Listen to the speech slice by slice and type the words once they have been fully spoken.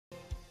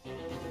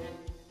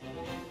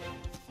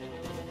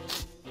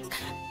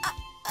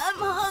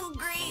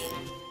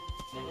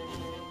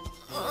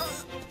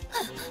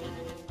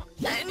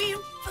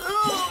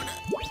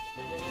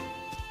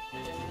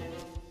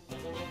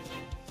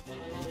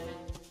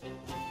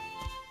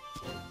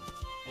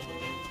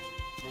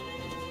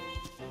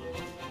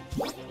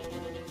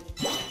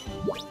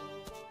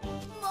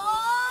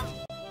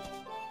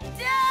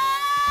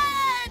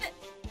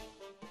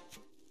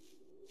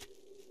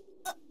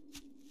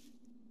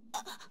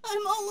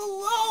I'm all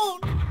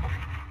alone.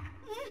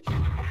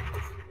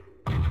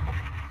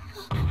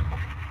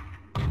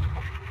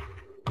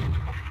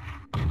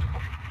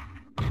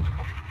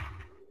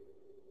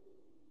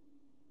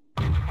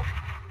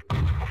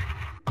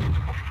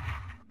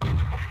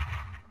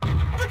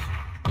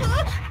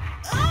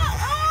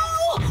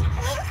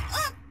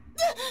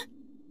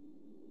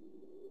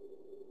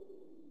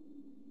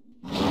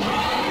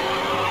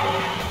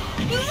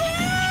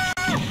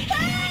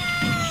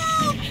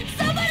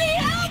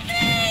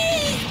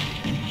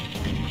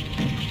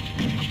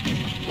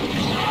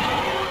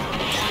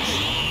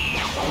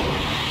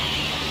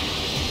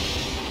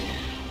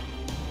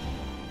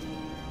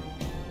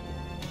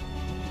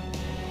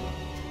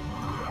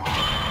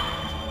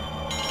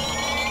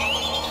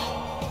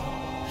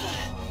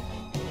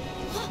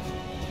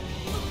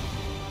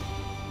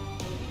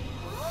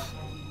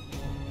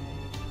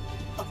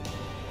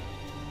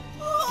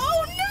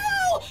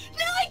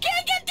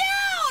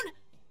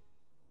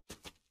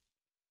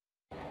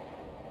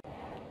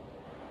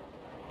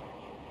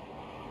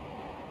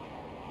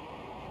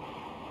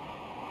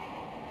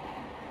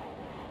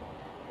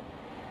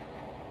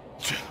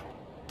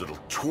 Little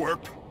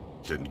twerp.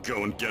 Didn't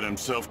go and get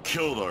himself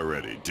killed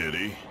already, did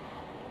he?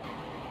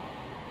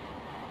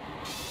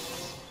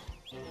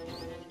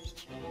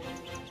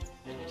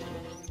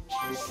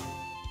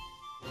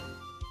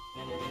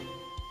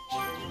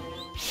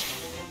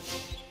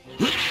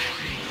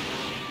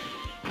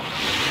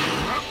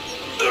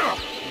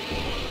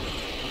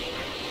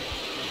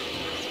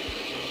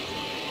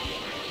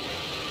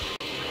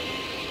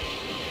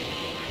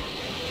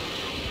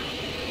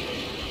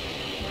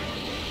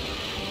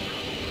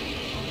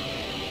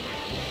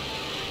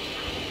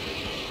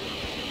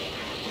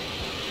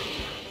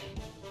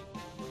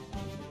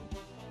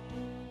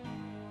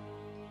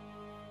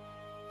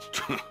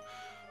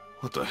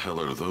 What the hell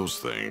are those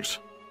things?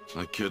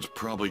 That kid's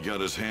probably got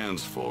his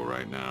hands full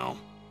right now.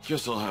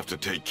 Guess I'll have to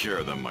take care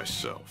of them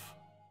myself.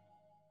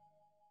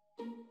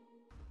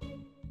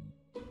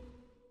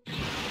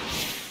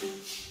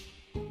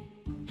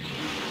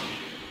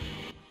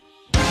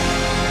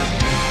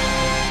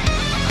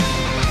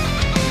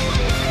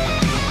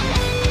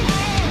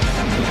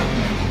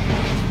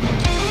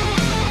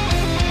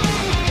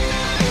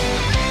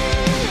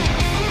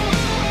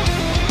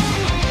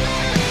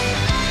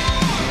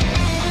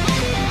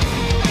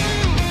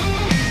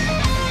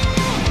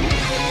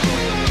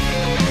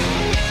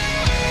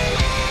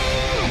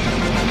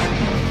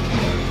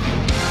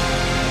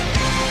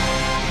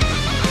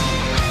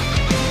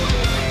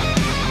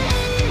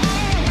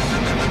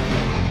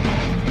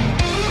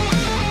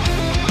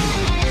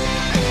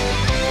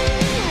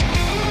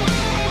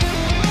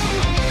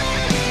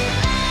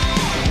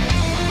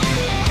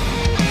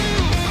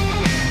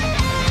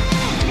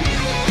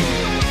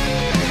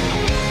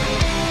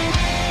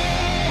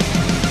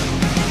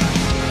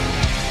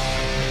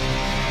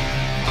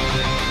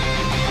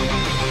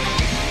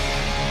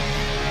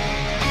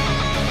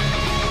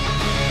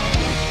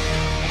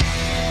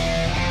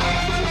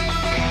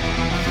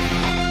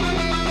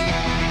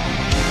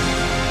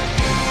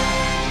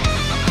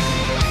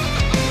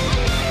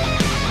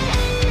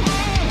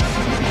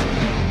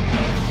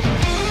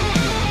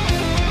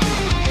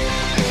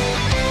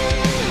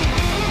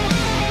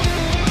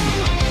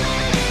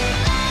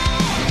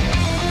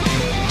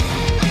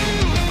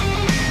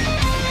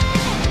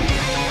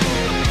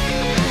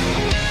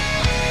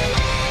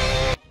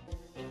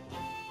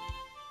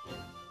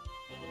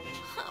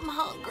 I'm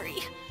hungry.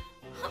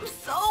 I'm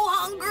so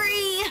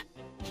hungry!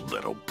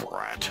 Little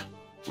brat.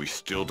 We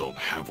still don't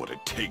have what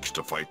it takes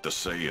to fight the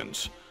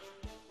Saiyans.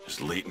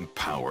 His latent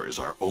power is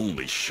our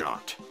only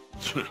shot.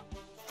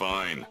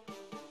 Fine.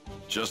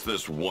 Just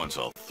this once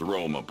I'll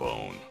throw him a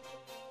bone.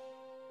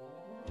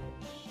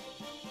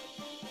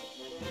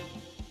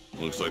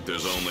 Looks like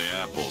there's only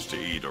apples to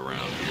eat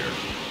around here.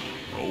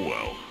 Oh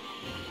well.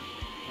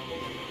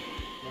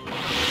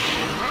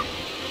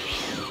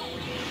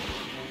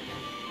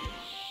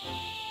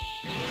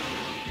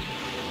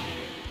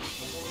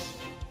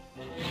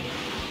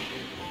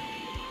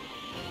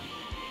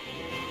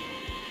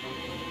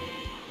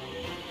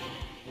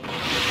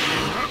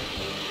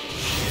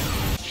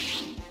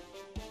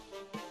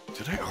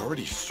 Did I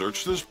already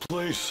search this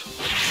place?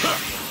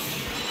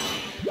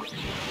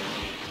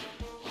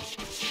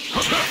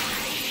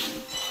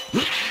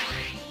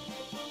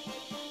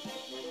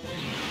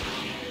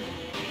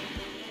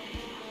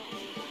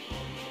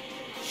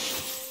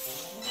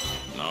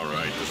 All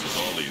right, this is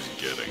all he's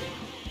getting.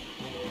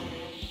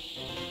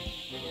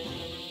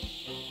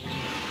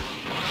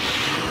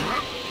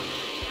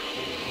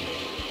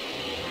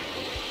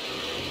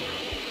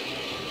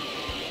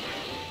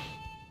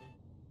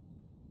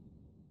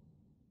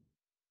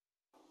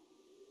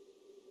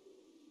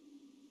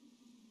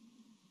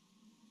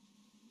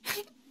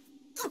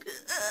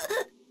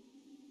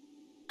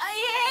 I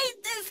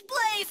hate this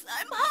place!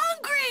 I'm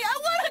hungry! I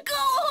want to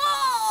go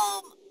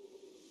home!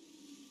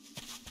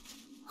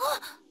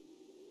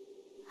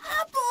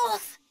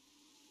 Apples!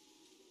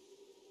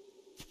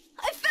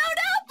 I found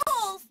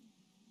apples!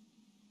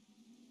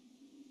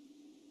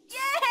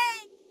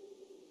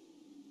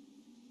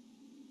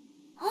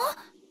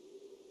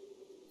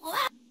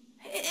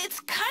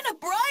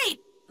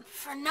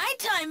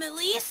 time, at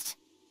least.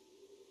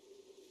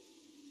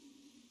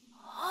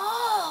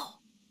 Oh,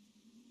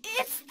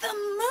 it's the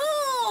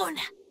moon!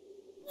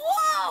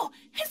 Whoa!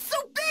 It's so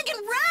big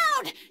and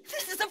round!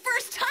 This is the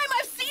first time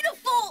I've seen a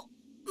full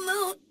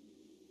moon.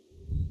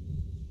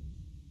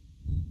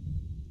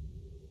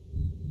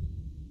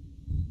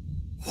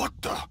 What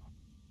the?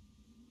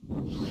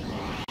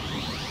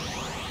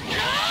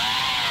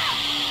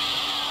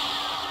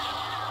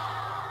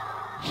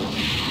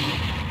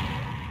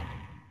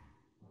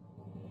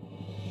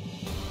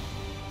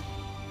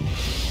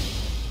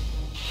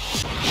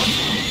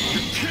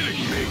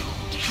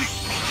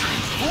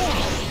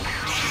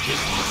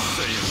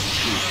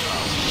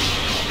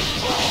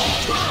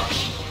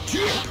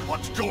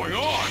 What's going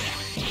on?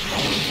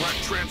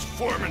 Let's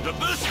transform into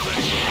this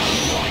thing!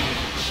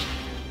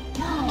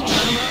 Damn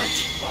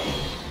it!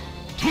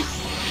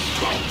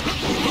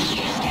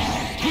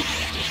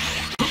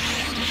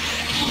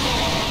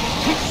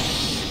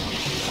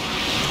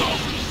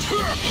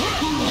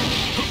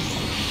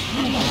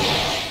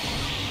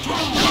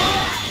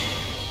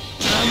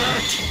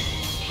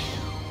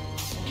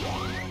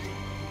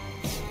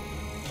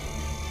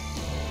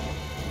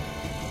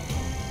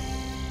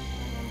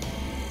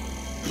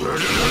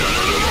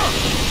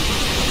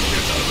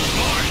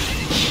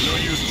 No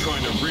use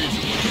trying to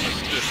reason with him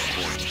at this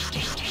point.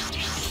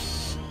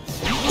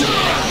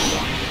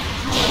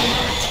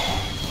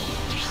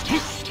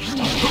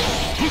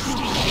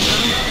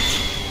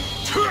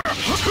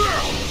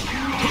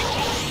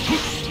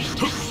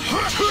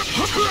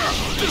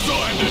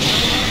 Designed it!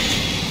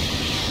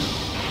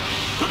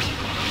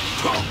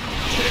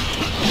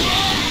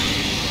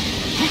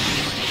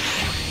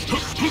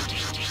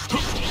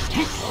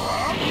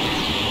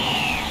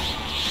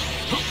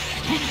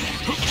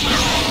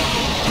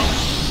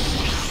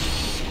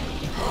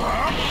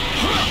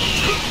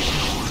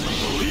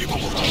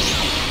 Unbelievable!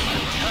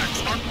 Attacks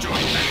aren't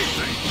doing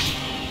anything!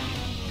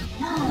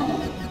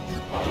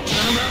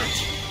 Damn it!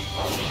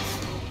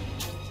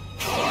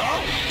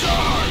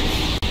 Die!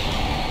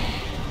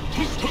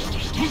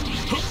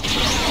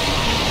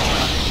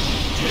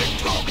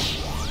 Tick-tock!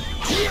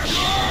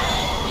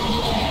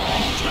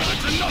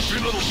 That's enough, you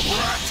little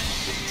brat!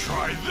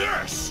 Try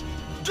this!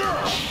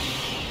 Durr!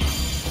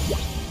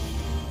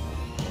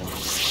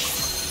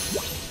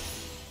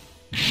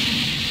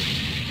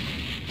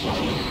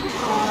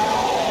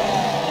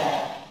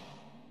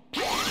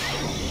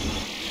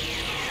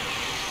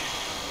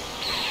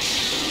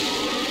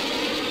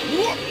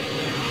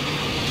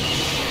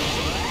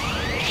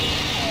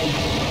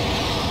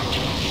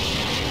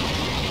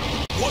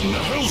 What in the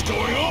hell's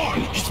going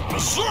on? He's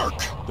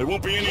berserk! There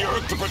won't be any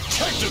Earth to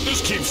protect if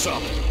this keeps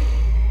up!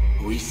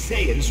 We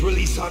Saiyans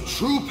release our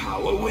true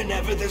power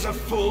whenever there's a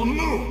full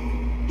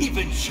moon.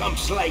 Even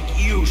chumps like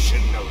you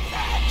should know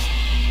that.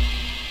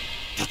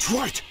 That's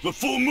right! The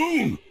full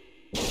moon!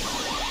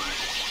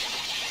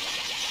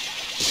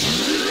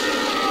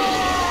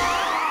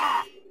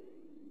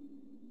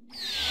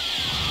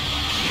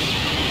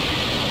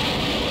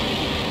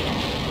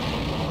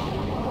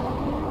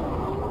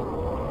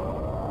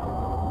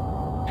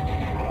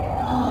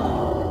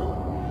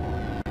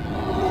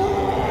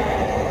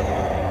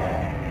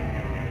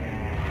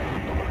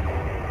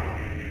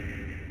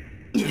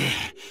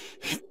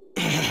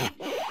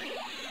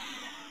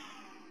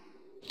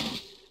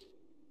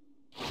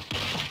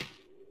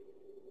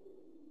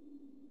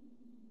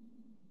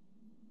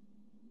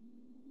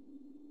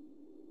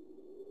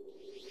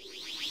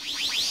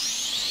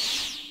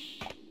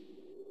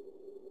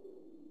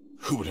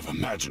 Who would have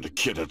imagined a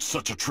kid had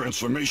such a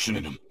transformation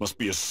in him? Must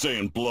be his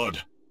Saiyan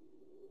blood.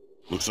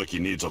 Looks like he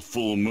needs a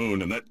full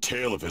moon and that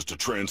tail of his to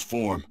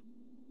transform.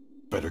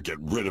 Better get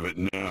rid of it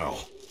now.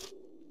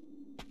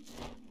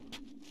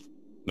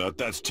 Now that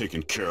that's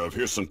taken care of,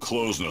 here's some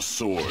clothes and a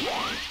sword.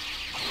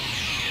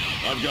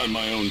 I've got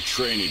my own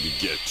training to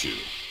get to,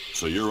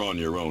 so you're on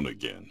your own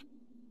again.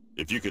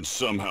 If you can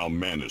somehow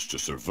manage to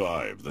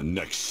survive the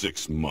next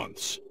 6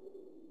 months,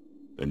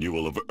 then you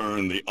will have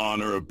earned the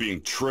honor of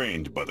being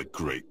trained by the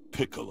Great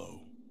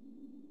Piccolo.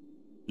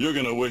 You're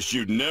gonna wish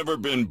you'd never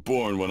been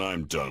born when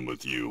I'm done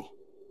with you.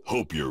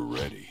 Hope you're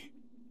ready.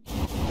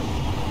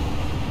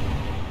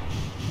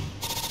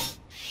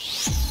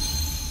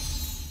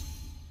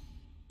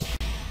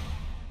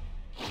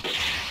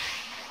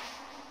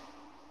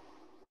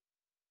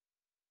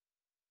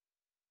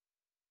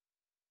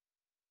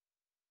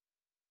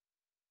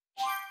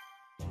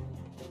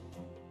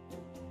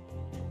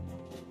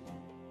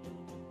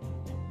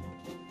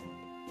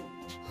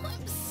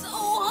 I'm so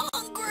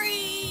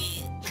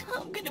hungry.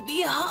 I'm gonna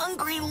be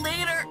hungry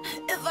later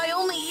if I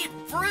only eat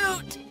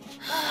fruit.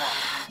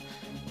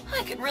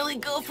 I could really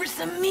go for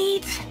some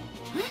meat.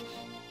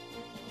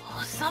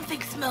 Oh,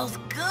 something smells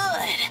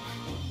good.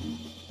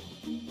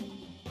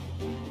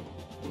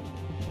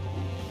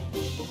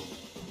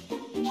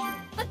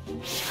 But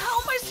how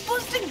am I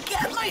supposed to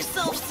get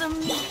myself some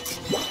meat?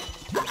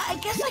 I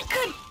guess I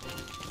could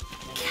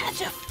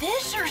catch a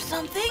fish or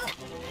something.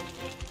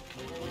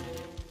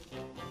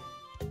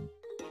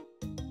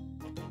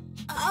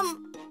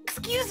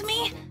 Excuse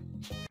me?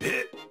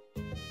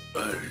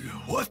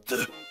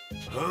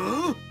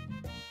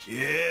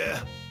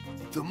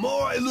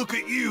 look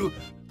at you,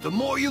 the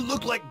more you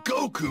look like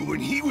Goku when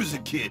he was a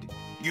kid.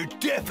 You're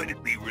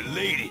definitely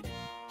related.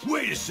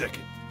 Wait a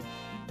second.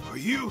 Are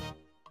you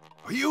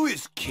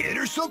his kid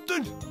or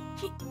something?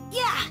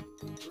 Yeah,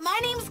 my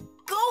name's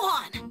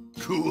Gohan.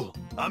 Cool.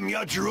 I'm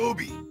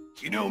Yajirobe.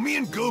 You know, me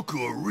and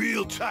Goku are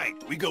real tight.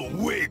 We go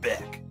way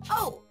back.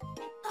 Oh,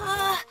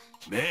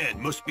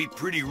 Man, must be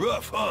pretty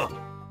rough, huh?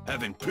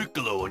 Having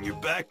Piccolo on your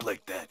back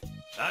like that.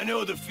 I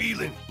know the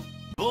feeling.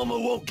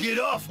 Bulma won't get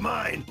off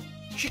mine.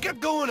 She kept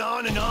going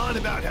on and on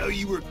about how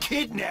you were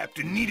kidnapped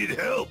and needed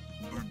help.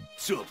 Or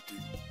something.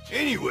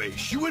 Anyway,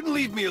 she wouldn't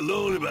leave me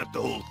alone about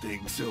the whole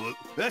thing, so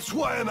that's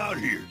why I'm out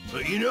here.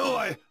 But you know,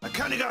 I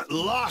kinda got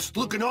lost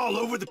looking all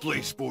over the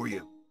place for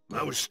you.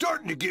 I was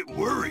starting to get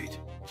worried.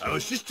 I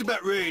was just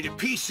about ready to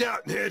peace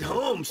out and head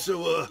home,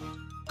 so,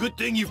 good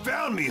thing you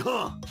found me,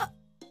 huh?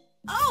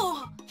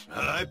 oh!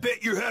 I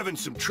bet you're having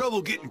some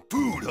trouble getting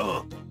food,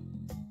 huh?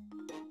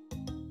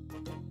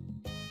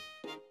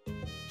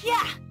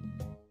 Yeah,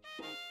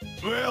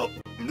 Well,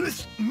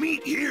 this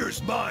meat here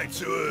is mine,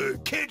 so,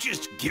 can't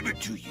just give it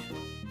to you.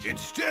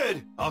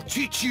 Instead, I'll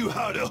teach you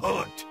how to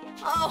hunt.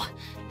 oh,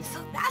 so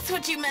that's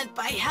what you meant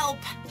by help.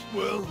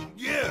 Well,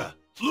 yeah.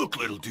 Look,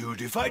 little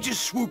dude, if I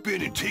just swoop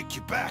in and take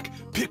you back,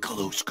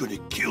 Piccolo's gonna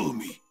kill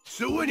me.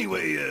 So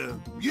anyway,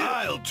 yeah,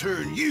 I'll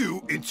turn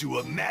you into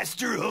a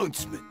master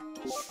huntsman.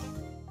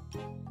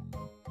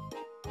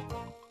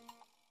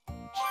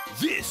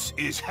 This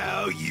is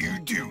how you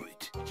do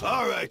it.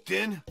 All right,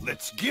 then,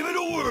 let's give it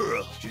a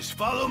whirl. Just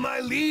follow my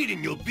lead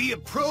and you'll be a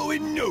pro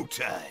in no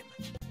time.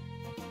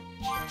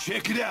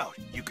 Check it out.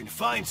 You can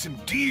find some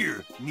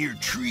deer near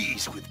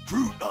trees with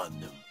fruit on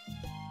them.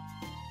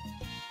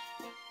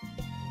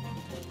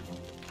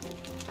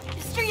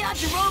 Mr.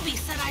 Yajirobe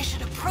said I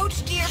should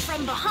approach deer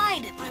from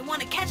behind if I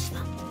want to catch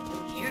them.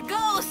 Here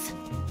goes.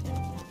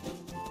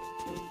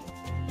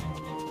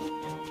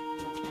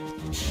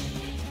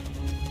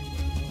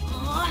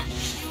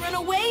 They run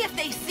away if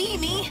they see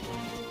me.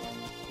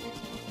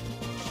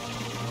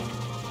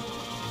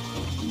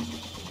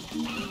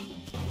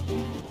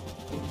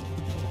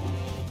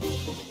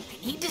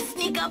 I need to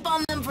sneak up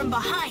on them from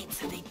behind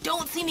so they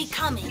don't see me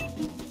coming.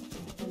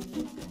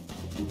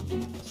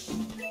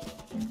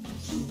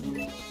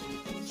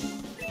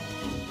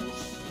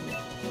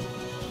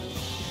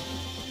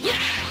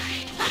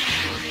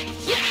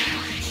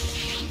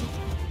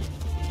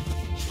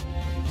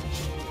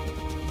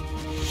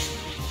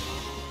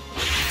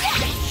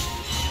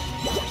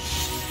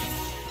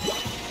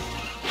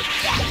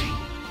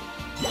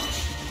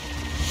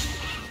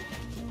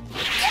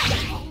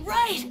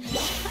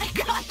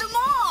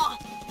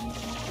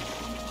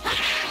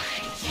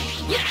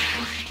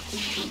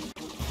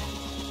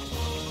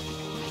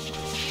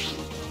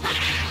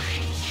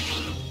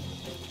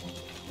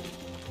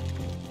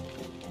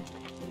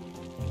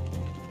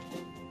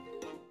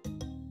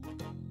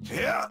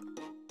 Yeah,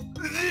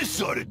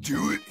 this ought to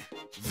do it.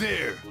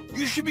 There,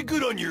 you should be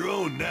good on your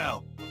own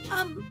now.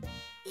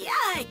 Yeah,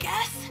 I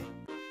guess.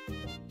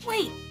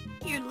 Wait,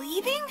 you're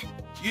leaving?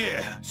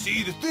 Yeah,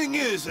 see, the thing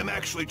is, I'm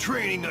actually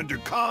training under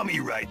Kami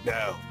right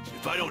now.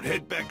 If I don't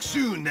head back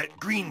soon, that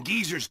green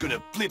geezer's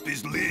gonna flip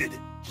his lid.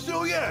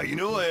 So yeah, you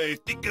know, I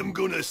think I'm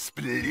gonna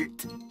split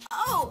it.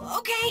 Oh,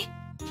 okay.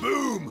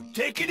 Boom!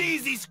 Take it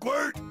easy,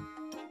 Squirt!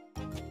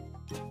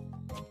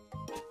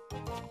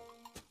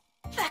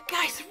 That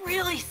guy's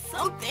really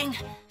something.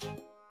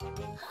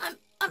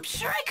 I'm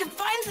sure I could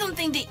find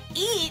something to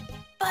eat,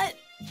 but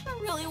I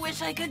really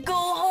wish I could go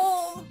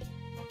home.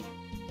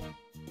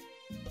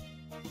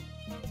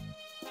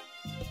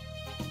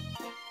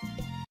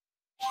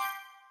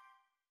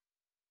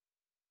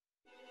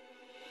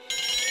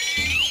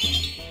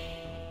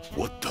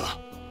 What the?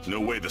 No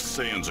way the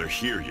Saiyans are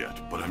here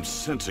yet, but I'm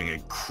sensing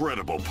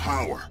incredible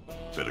power.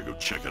 Better go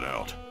check it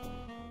out.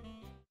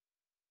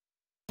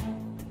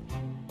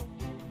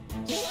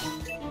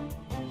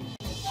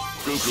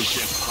 Goku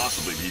can't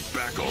possibly be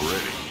back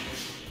already.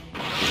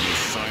 There's no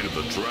sign of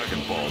the Dragon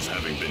Balls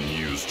having been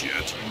used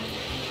yet.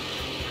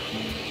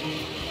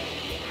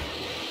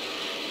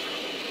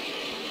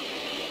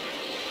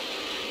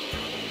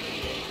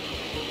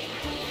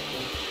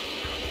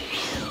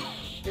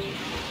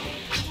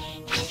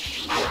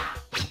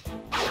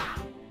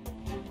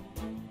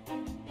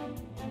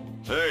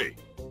 Hey!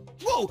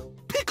 Whoa!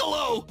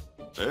 Piccolo!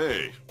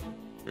 Hey!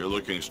 You're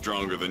looking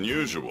stronger than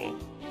usual.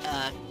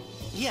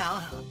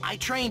 Yeah, I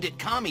trained at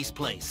Kami's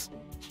place.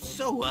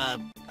 So,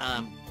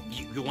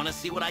 you wanna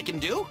see what I can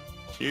do?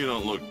 You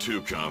don't look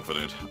too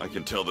confident. I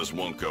can tell this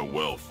won't go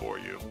well for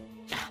you.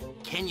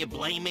 Can you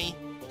blame me?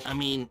 I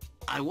mean,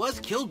 I was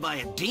killed by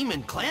a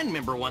demon clan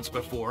member once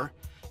before.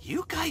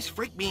 You guys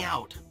freaked me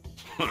out.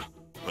 Huh,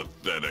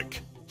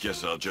 pathetic.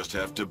 Guess I'll just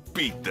have to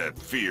beat that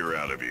fear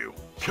out of you.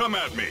 Come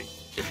at me!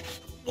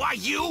 Why,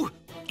 you?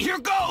 Here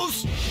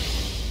goes!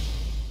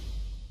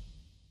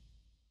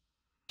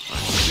 I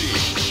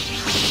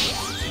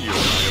see. You and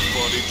I have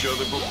fought each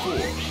other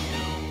before.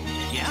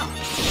 Yeah.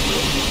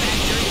 Back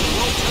during the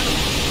World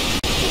Tournament.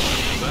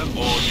 Is that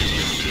all you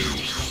can do?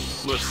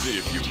 Let's see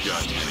if you've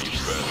gotten any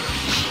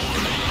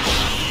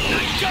better. I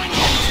can't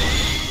move!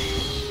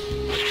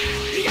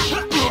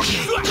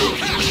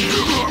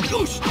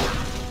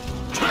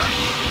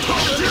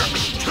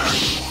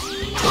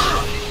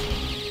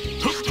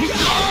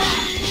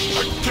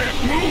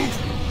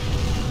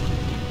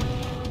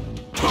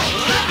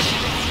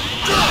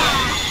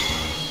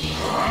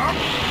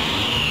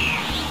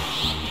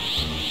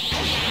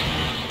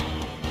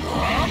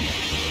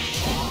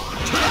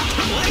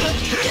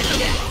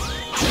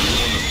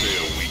 Stay a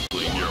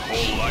weakling your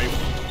whole life?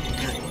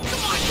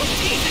 Come on, quit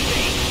teasing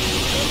me!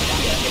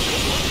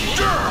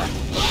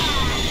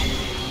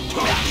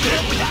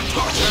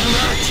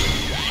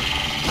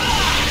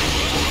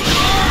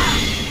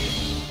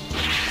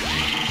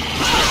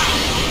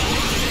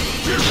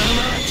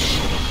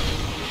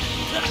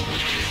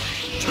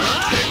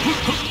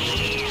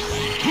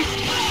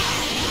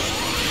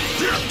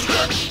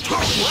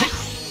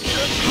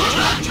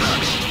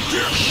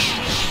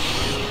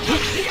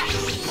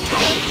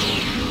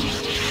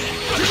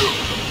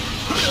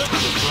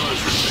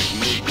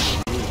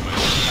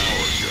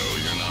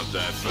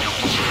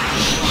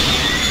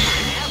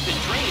 I've been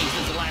training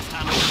since the last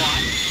time I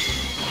fought.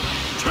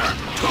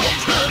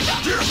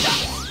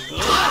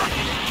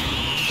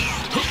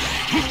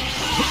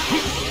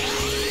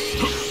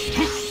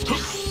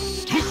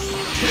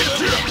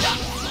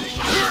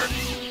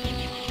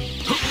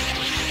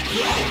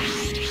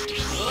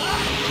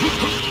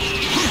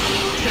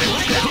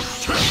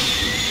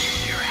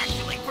 You're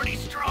actually pretty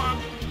strong.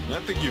 I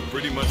think you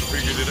pretty much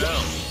figured it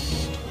out.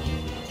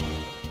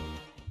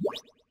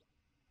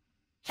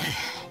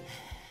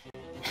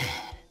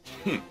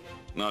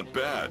 Not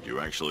bad. You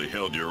actually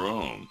held your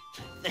own.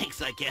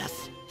 Thanks, I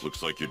guess.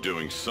 Looks like you're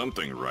doing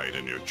something right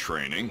in your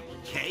training.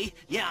 Okay,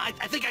 yeah, I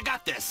think I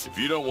got this. If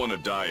you don't want to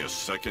die a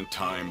second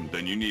time,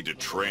 then you need to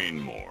train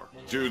more.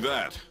 Do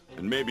that,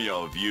 and maybe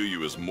I'll view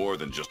you as more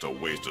than just a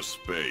waste of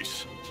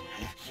space.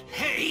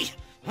 Hey,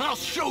 I'll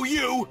show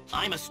you!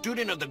 I'm a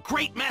student of the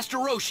Great Master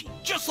Roshi,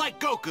 just like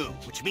Goku,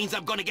 which means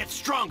I'm gonna get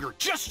stronger.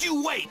 Just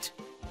you wait!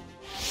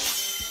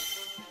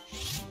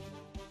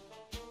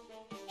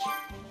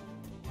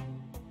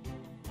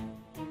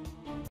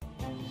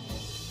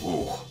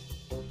 Ooh,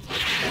 the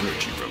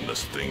energy from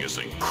this thing is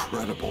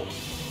incredible.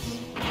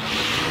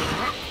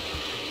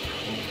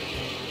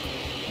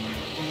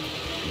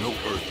 No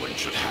Earthling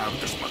should have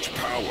this much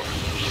power.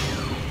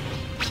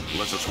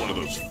 Unless it's one of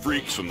those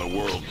freaks from the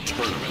World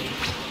Tournament.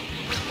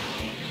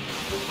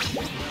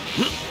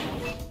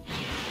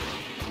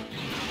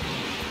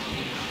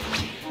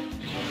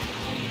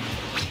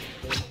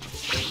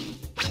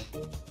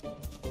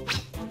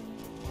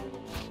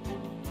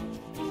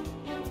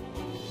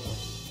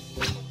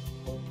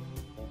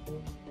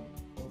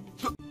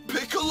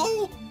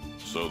 Piccolo?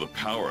 So the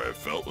power I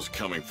felt was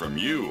coming from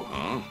you,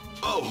 huh?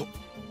 Oh,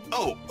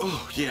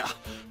 yeah.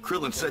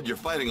 Krillin said you're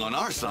fighting on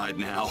our side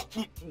now,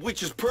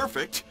 which is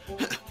perfect.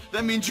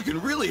 That means you can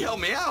really help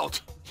me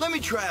out. Let me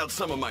try out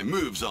some of my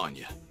moves on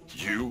you.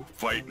 You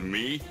fighting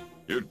me?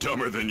 You're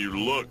dumber than you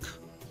look.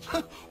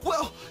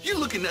 Well, you're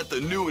looking at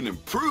the new and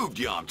improved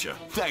Yamcha,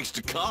 thanks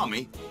to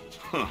Kami.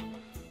 Huh.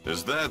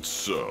 Is that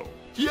so?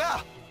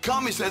 Yeah,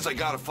 Kami says I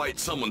gotta fight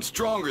someone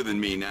stronger than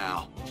me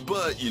now.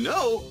 But, you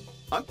know,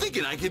 I'm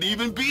thinking I could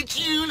even beat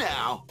you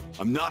now.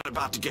 I'm not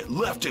about to get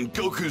left in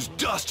Goku's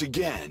dust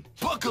again.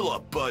 Buckle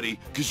up, buddy,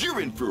 because you're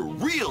in for a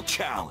real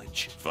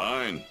challenge.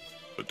 Fine,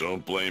 but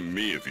don't blame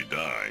me if you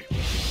die.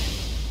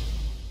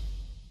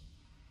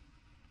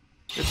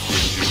 It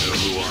seems you know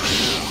who I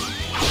am.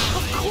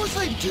 Of course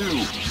I do.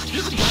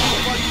 You're the guy who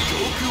fought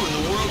Goku in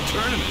the World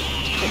Tournament.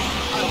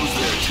 I was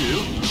there too.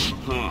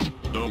 Huh,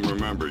 don't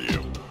remember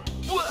you.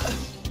 What?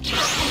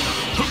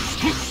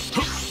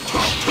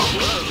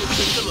 Whoa,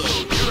 Piccolo,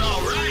 you're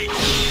all right.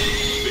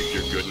 Think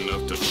you're good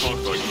enough to talk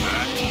like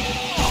that?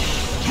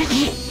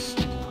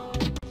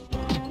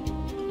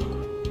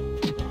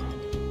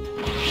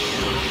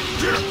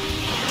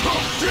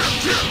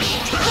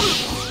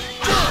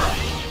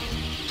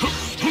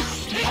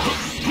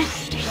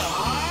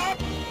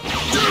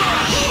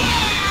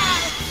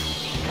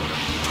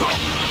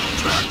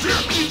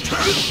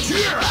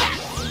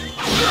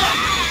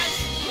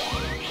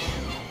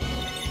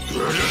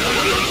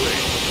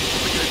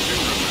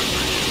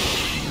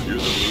 You're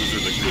the loser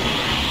that couldn't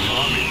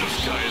Tommy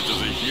disguised as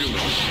a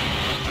human.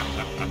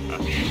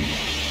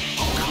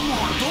 Oh, come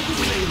on, don't be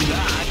saying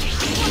that.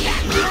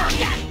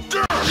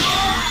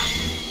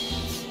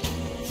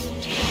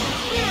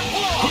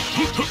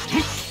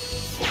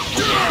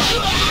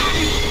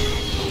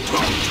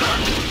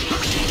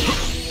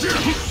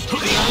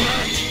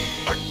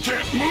 I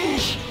can't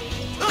move!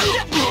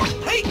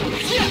 Hey!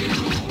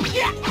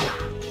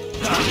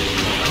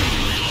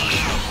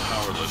 How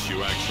powerless you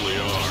actually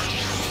are.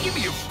 Give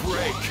me a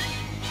break.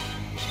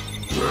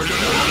 Is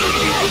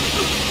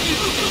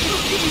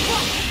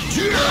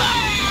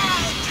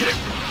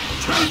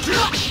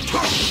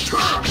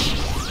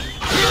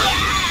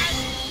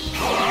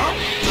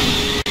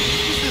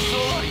this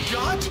all I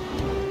got?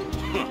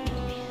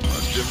 A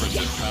difference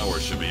in power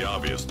should be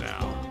obvious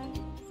now.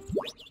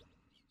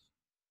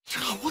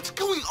 What's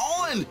going going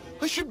on?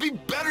 I should be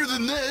better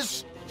than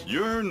this.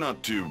 You're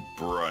not too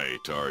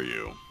bright, are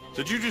you?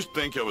 Did you just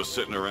think I was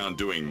sitting around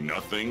doing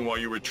nothing while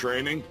you were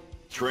training?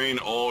 Train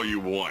all you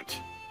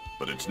want,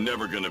 but it's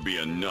never gonna be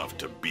enough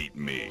to beat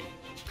me.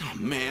 Oh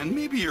man,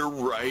 maybe you're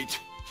right.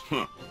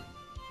 Huh.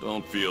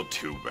 Don't feel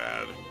too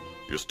bad.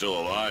 You're still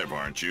alive,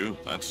 aren't you?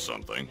 That's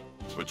something.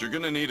 But you're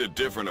gonna need a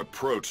different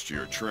approach to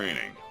your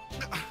training.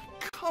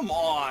 Come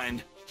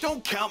on.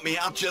 Don't count me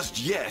out just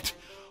yet.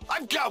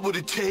 I've got what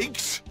it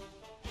takes.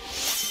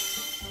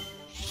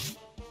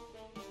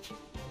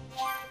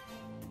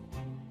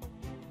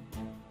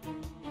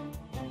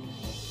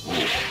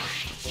 The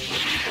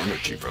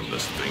energy from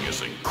this thing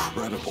is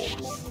incredible.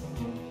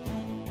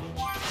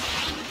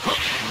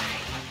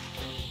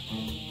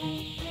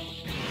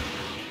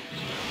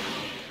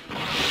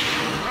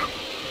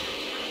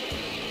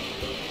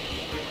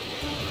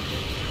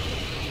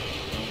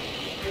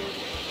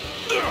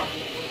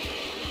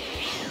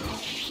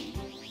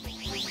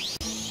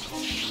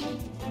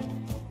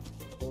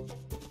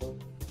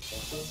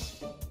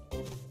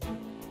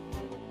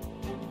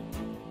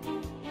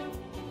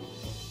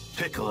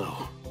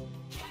 Piccolo.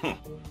 Huh.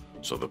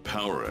 So the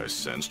power I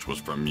sensed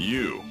was from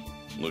you.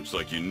 Looks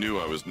like you knew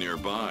I was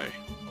nearby.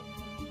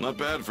 Not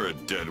bad for a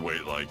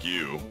deadweight like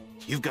you.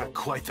 You've got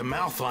quite the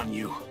mouth on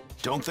you.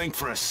 Don't think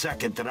for a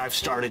second that I've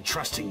started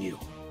trusting you.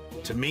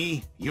 To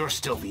me, you're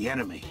still the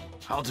enemy.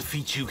 I'll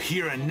defeat you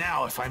here and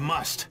now if I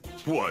must.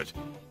 What?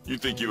 You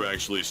think you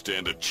actually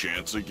stand a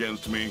chance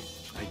against me?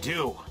 I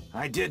do.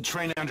 I did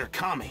train under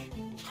Kami.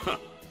 Huh.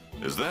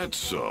 Is that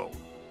so?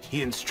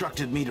 He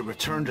instructed me to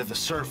return to the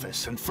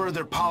surface and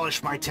further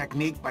polish my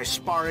technique by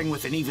sparring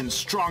with an even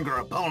stronger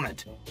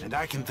opponent. And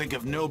I can think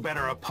of no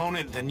better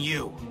opponent than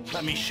you.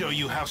 Let me show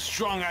you how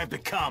strong I've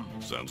become.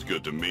 Sounds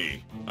good to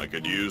me. I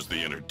could use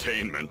the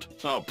entertainment.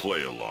 I'll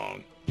play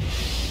along.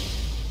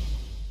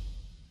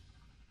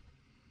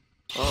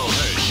 Oh,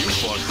 hey, you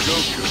fought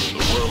Goku in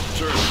the World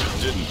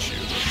Tournament, didn't you?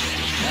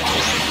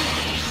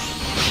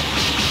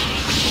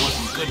 It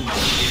wasn't good enough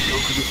to get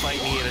Goku to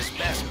fight me at his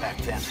best back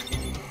then.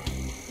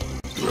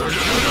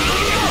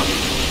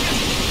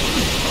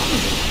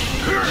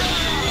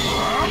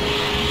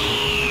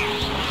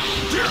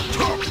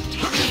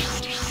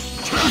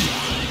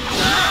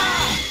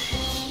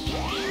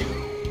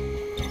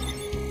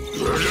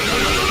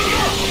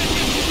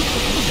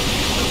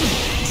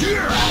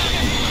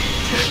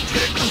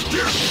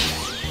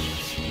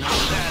 Not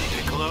bad,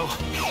 Piccolo.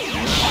 You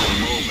have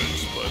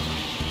moments, but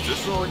is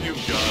this all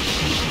you've got?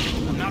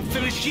 I'm not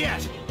finished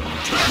yet.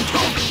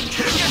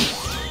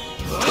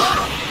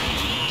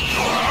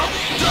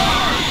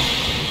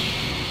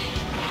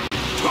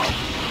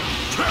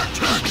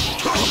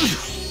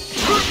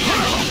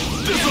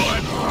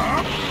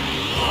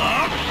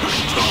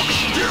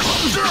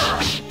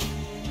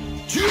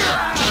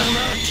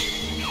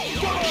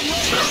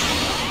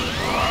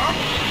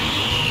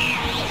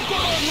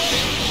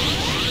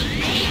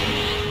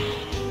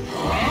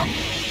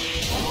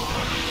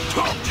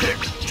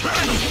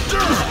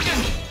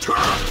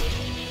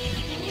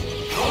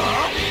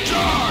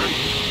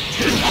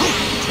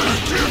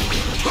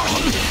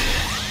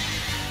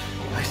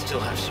 I still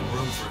have some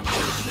room for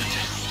improvement.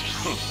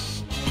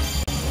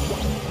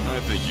 I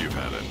think you've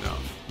had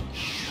enough.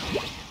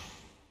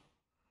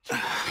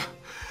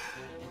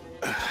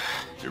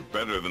 You're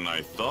better than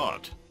I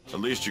thought. At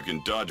least you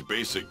can dodge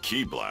basic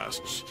ki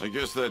blasts. I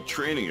guess that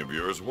training of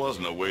yours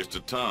wasn't a waste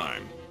of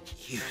time.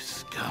 You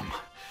scum.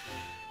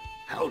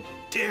 How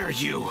dare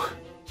you?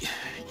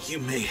 You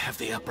may have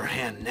the upper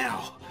hand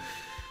now,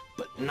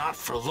 but not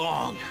for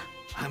long.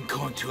 I'm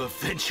going to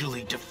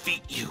eventually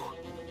defeat you.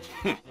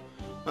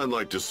 I'd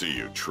like to see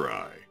you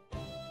try.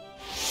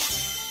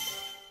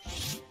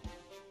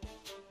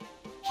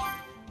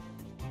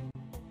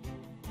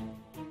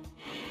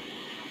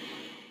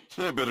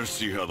 I better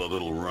see how the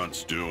little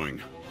runt's doing.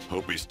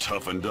 Hope he's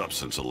toughened up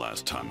since the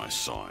last time I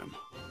saw him.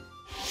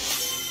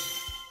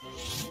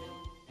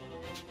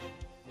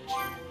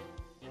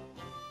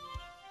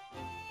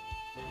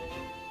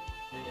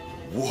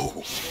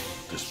 Whoa!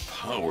 This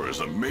power is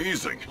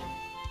amazing!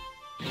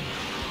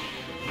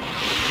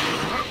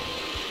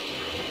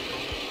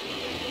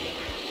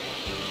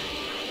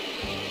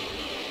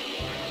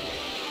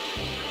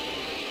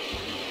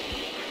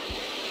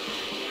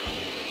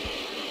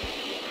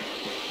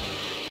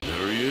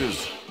 There he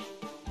is.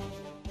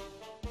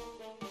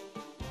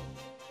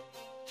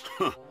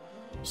 Huh.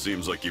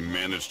 Seems like you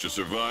managed to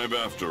survive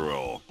after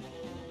all.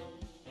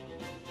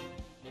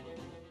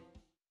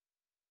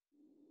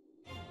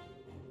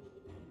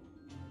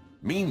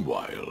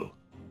 Meanwhile,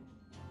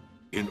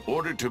 in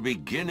order to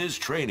begin his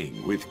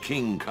training with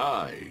King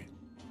Kai,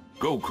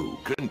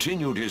 Goku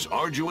continued his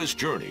arduous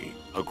journey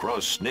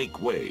across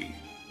Snake Way.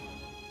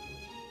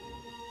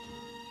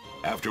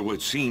 After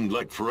what seemed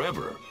like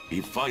forever, he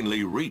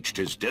finally reached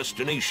his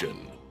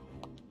destination.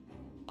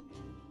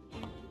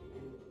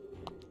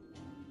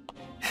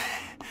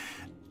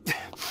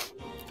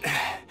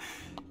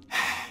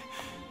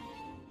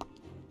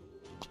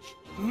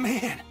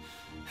 Man,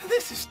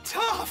 this is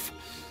tough.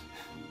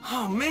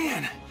 Oh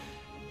man,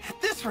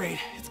 at this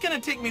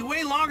take me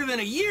way longer than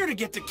a year to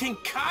get to King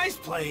Kai's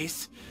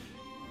place.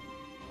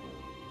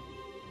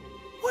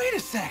 Wait a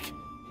sec.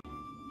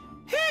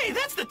 Hey,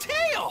 that's the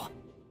tail!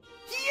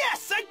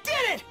 Yes, I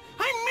did it!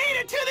 I made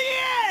it to the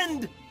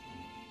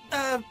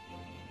end!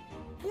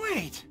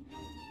 Wait.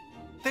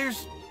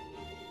 There's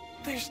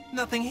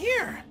nothing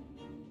here.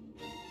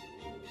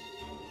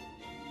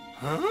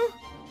 Huh?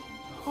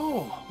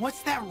 Oh,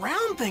 what's that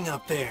round thing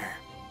up there?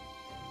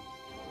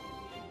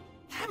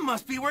 That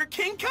must be where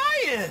King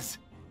Kai is!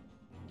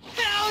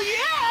 Hell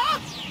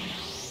yeah!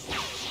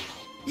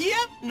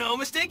 Yep, no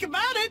mistake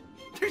about it.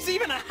 There's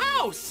even a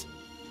house!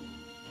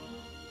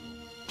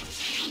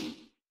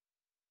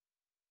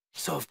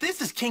 So if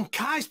this is King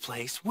Kai's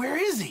place, where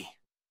is he?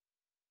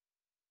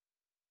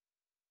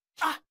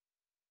 Ah!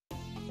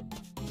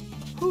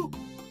 Who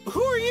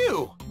are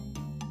you?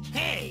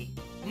 Hey,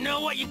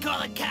 know what you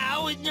call a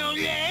cow with no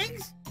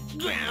legs?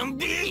 Ground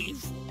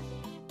beef.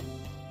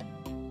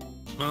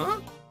 Huh?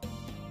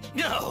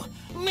 No,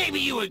 maybe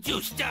you were too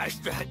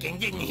starstruck and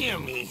didn't hear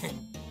me.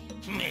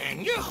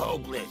 Man, you're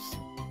hopeless.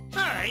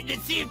 All right,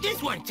 let's see if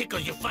this one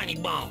tickles your funny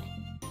bone.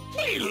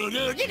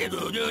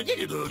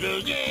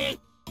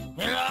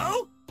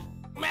 Hello?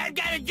 I've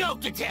got a joke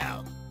to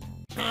tell.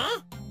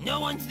 Huh? No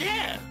one's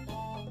there.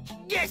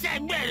 Guess I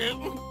better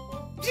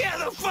tell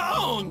the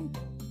phone.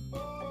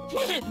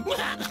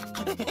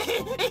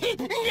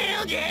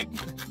 Nailed it.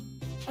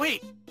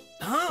 Wait,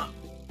 huh?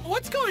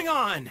 What's going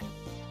on?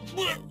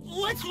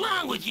 What's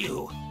wrong with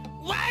you?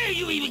 Why are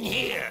you even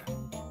here?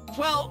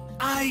 Well,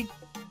 I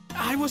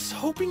was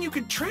hoping you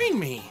could train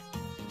me.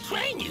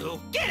 Train you?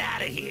 Get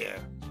out of here.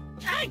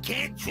 I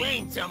can't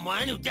train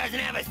someone who doesn't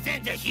have a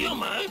sense of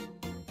humor.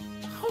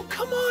 Oh,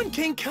 come on,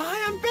 King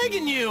Kai, I'm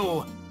begging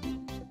you.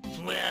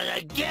 Well,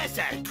 I guess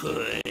I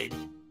could,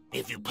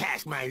 if you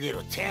pass my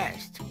little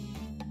test.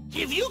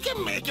 If you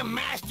can make a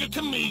master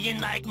comedian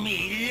like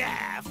me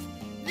laugh,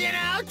 then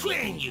I'll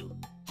train you.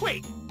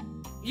 Wait,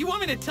 you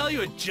want me to tell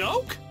you a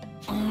joke?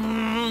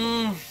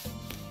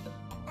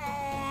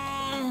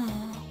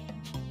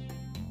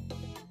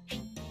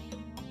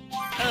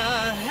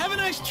 Have a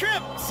nice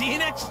trip. See you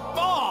next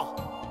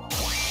fall.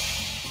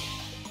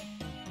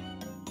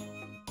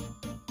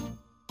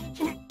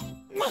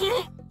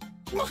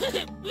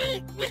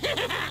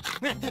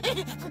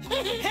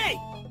 Hey,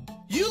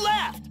 you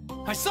laughed.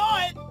 I saw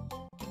it.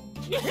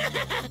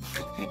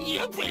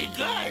 You're pretty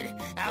good.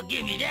 I'll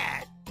give you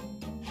that.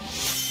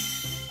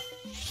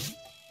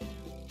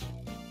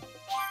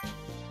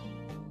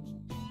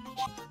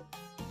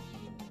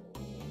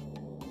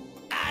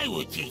 I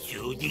will teach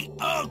you the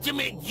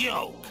ultimate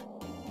joke.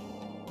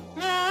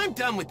 Nah, I'm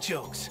done with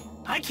jokes.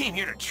 I came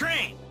here to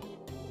train.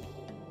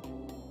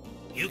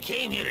 You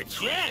came here to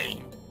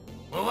train?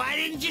 Well, why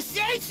didn't you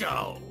say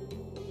so?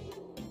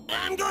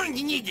 I'm going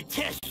to need to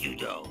test you,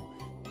 though.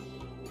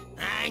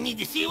 I need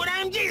to see what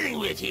I'm dealing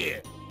with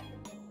here.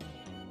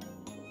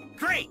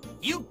 Great,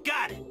 you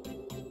got it.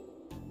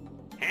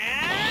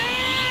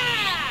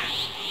 Ah!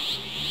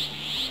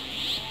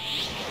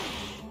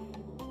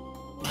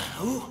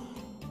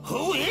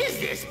 Who is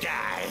this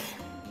guy?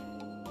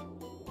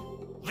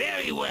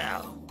 Very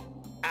well.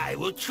 I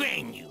will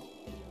train you.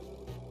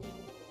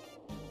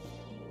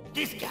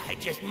 This guy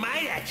just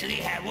might actually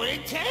have what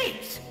it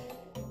takes.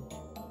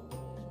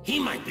 He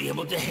might be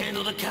able to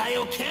handle the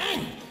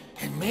Kaioken,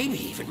 and maybe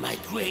even my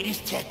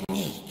greatest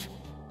technique.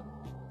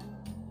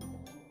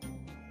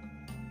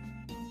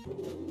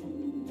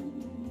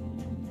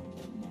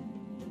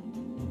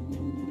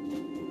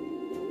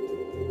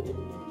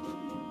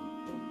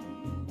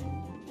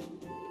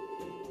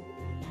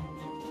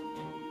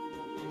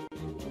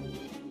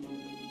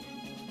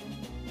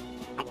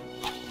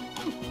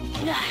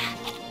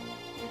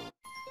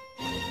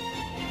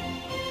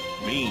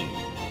 Mean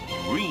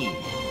Green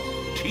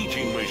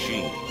Teaching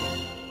Machine.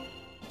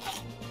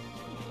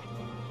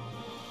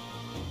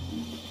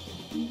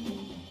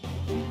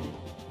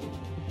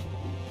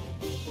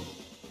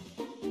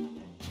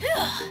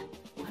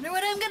 Wonder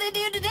what I'm gonna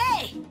do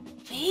today.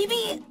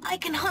 Maybe I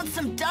can hunt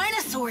some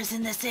dinosaurs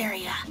in this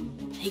area.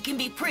 They can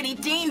be pretty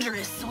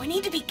dangerous, so I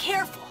need to be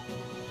careful.